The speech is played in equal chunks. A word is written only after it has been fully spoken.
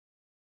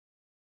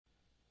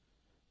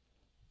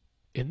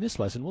In this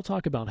lesson, we'll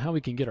talk about how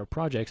we can get our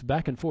projects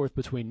back and forth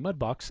between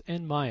Mudbox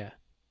and Maya.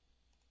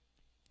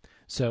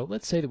 So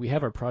let's say that we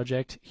have our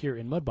project here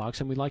in Mudbox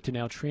and we'd like to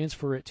now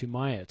transfer it to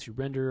Maya to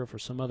render or for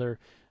some other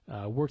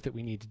work that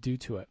we need to do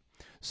to it.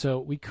 So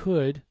we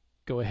could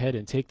go ahead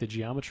and take the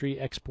geometry,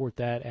 export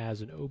that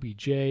as an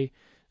OBJ,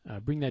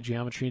 bring that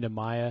geometry into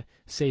Maya,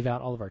 save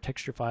out all of our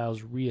texture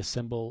files,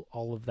 reassemble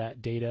all of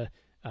that data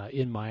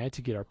in Maya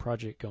to get our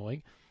project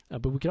going.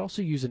 But we could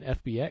also use an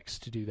FBX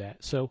to do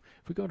that. So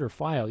if we go under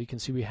File, you can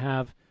see we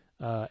have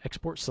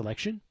Export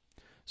Selection.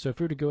 So if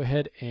we were to go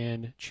ahead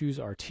and choose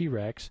our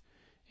T-Rex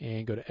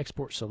and go to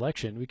Export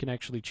Selection, we can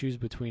actually choose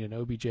between an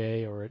OBJ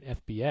or an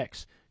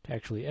FBX to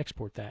actually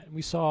export that. And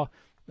we saw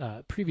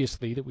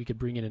previously that we could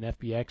bring in an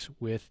FBX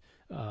with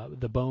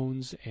the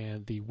bones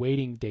and the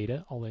weighting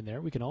data all in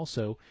there. We can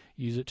also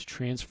use it to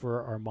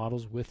transfer our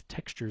models with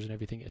textures and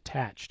everything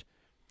attached.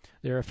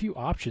 There are a few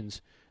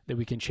options that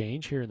we can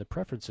change here in the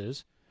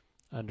preferences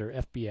under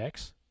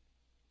FBX.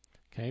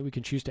 Okay, we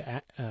can choose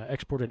to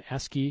export an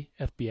ASCII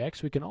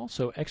FBX. We can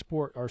also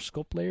export our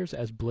sculpt layers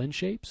as blend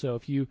shape. So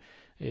if you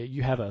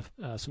have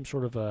some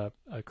sort of a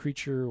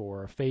creature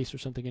or a face or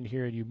something in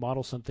here, and you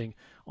model something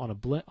on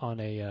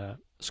a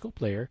sculpt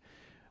layer,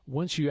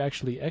 once you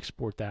actually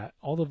export that,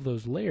 all of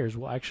those layers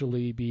will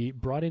actually be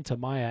brought into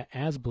Maya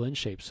as blend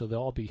shapes. So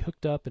they'll all be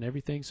hooked up and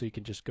everything. So you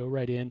can just go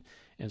right in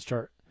and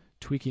start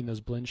tweaking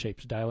those blend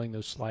shapes, dialing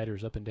those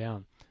sliders up and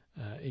down.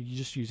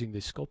 Just using the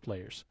sculpt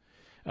layers.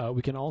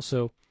 We can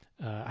also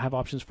have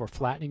options for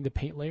flattening the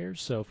paint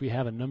layers. So if we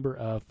have a number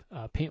of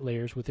paint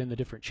layers within the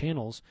different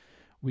channels,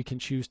 we can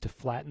choose to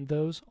flatten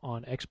those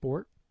on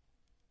export.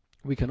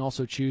 We can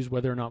also choose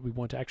whether or not we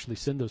want to actually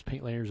send those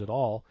paint layers at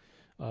all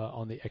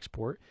on the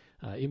export.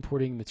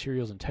 Importing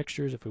materials and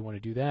textures if we want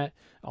to do that.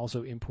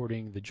 Also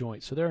importing the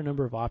joints. So there are a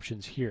number of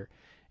options here.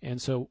 And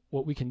so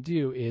what we can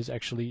do is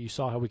actually, you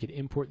saw how we could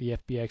import the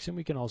FBX and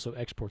we can also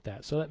export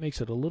that. So that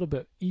makes it a little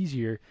bit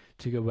easier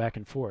to go back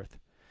and forth.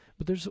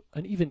 But there's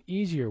an even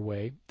easier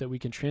way that we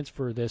can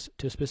transfer this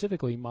to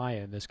specifically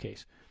Maya in this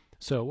case.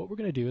 So what we're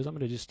going to do is I'm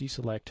going to just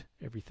deselect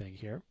everything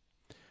here.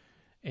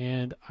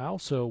 And I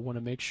also want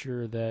to make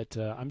sure that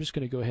I'm just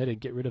going to go ahead and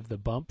get rid of the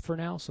bump for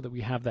now so that we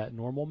have that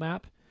normal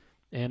map.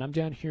 And I'm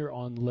down here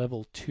on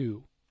level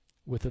 2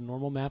 with the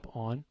normal map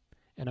on.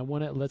 And I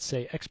want to, let's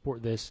say,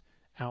 export this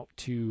out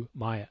to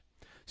Maya.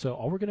 So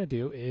all we're going to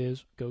do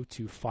is go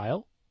to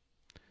File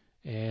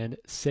and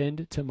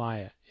Send to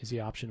Maya is the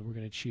option we're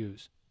going to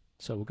choose.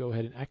 So we'll go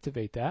ahead and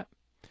activate that.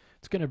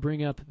 It's going to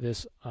bring up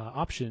this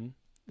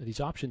these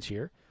options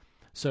here.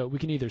 So we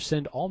can either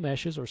send all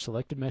meshes or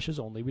selected meshes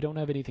only. We don't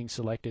have anything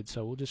selected,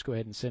 so we'll just go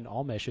ahead and send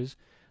all meshes.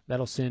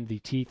 That'll send the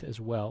teeth as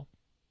well.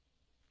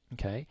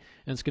 Okay,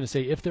 and it's going to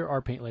say if there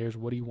are paint layers,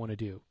 what do you want to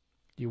do?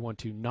 Do you want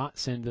to not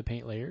send the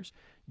paint layers?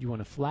 Do you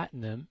want to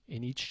flatten them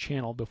in each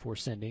channel before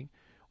sending?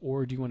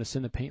 Or do you want to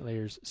send the paint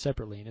layers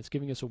separately? And it's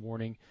giving us a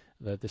warning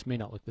that this may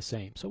not look the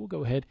same. So we'll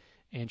go ahead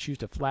and choose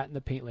to flatten the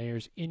paint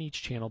layers in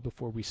each channel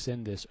before we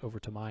send this over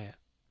to Maya.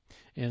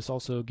 And it's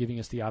also giving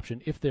us the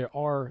option, if there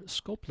are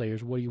sculpt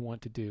layers, what do you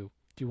want to do?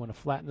 Do you want to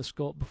flatten the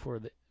sculpt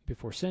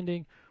before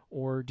sending?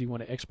 Or do you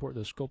want to export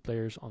those sculpt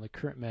layers on the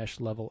current mesh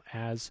level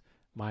as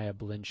Maya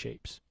blend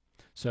shapes?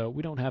 So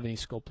we don't have any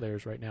sculpt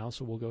layers right now,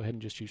 so we'll go ahead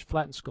and just choose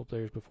flatten sculpt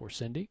layers before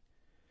sending.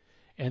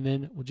 And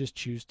then we'll just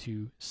choose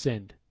to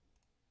send.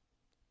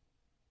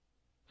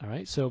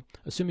 Alright, so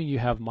assuming you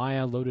have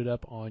Maya loaded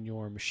up on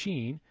your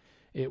machine,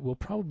 it will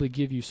probably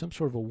give you some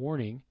sort of a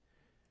warning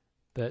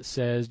that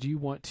says, do you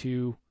want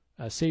to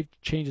save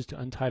changes to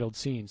untitled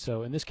scene?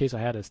 So in this case I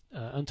had an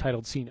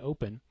untitled scene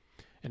open,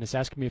 and it's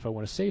asking me if I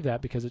want to save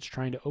that because it's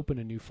trying to open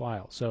a new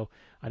file. So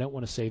I don't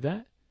want to save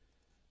that,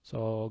 so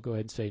I'll go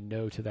ahead and say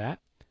no to that.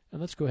 And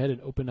let's go ahead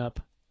and open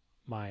up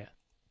Maya.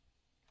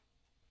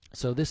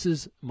 So this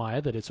is Maya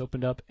that it's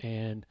opened up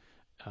and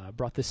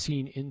brought the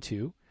scene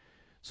into.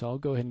 So I'll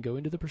go ahead and go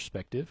into the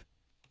perspective.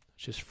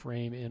 Let's just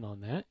frame in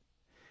on that.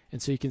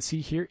 And so you can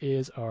see here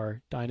is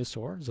our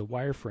dinosaur. It's a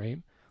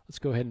wireframe. Let's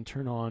go ahead and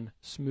turn on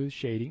smooth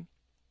shading.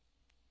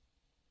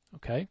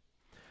 Okay.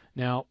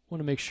 Now I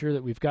want to make sure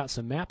that we've got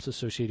some maps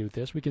associated with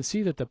this. We can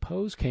see that the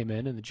pose came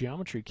in and the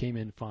geometry came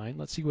in fine.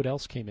 Let's see what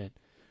else came in.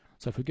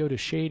 So if we go to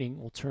shading,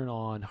 we'll turn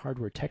on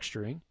hardware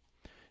texturing.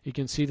 You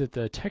can see that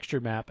the texture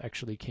map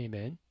actually came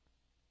in.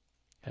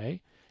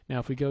 Okay. Now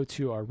if we go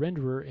to our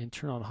renderer and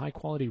turn on high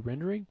quality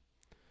rendering,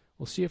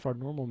 we'll see if our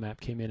normal map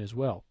came in as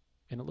well.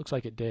 And it looks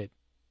like it did.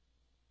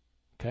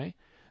 Okay.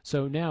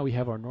 So now we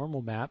have our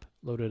normal map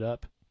loaded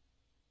up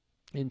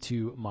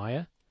into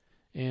Maya.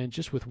 And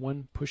just with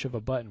one push of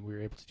a button, we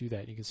were able to do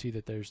that. You can see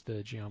that there's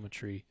the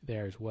geometry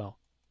there as well.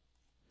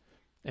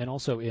 And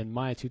also in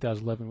Maya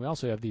 2011, we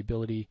also have the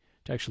ability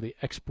to actually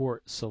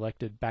export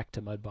selected back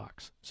to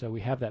Mudbox. So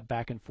we have that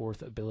back and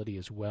forth ability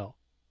as well.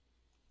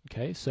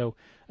 Okay, so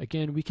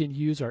again, we can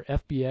use our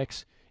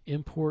FBX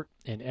import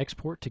and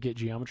export to get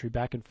geometry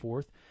back and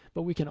forth,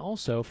 but we can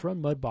also,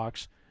 from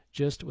Mudbox,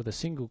 just with a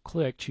single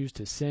click, choose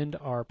to send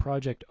our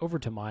project over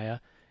to Maya,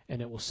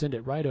 and it will send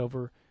it right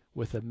over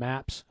with the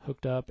maps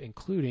hooked up,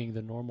 including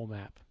the normal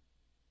map.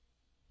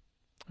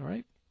 All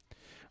right.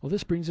 Well,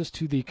 this brings us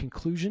to the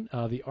conclusion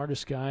of the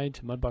Artist's Guide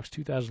to Mudbox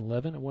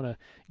 2011. I want to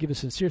give a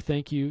sincere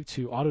thank you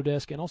to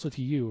Autodesk and also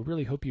to you. I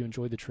really hope you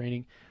enjoyed the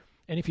training.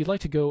 And if you'd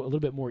like to go a little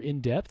bit more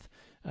in-depth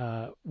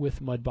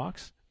with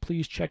Mudbox,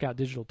 please check out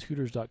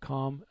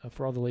digitaltutors.com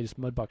for all the latest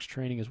Mudbox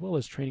training, as well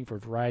as training for a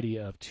variety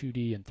of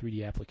 2D and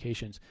 3D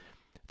applications.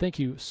 Thank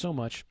you so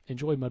much.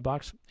 Enjoy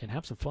Mudbox and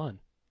have some fun.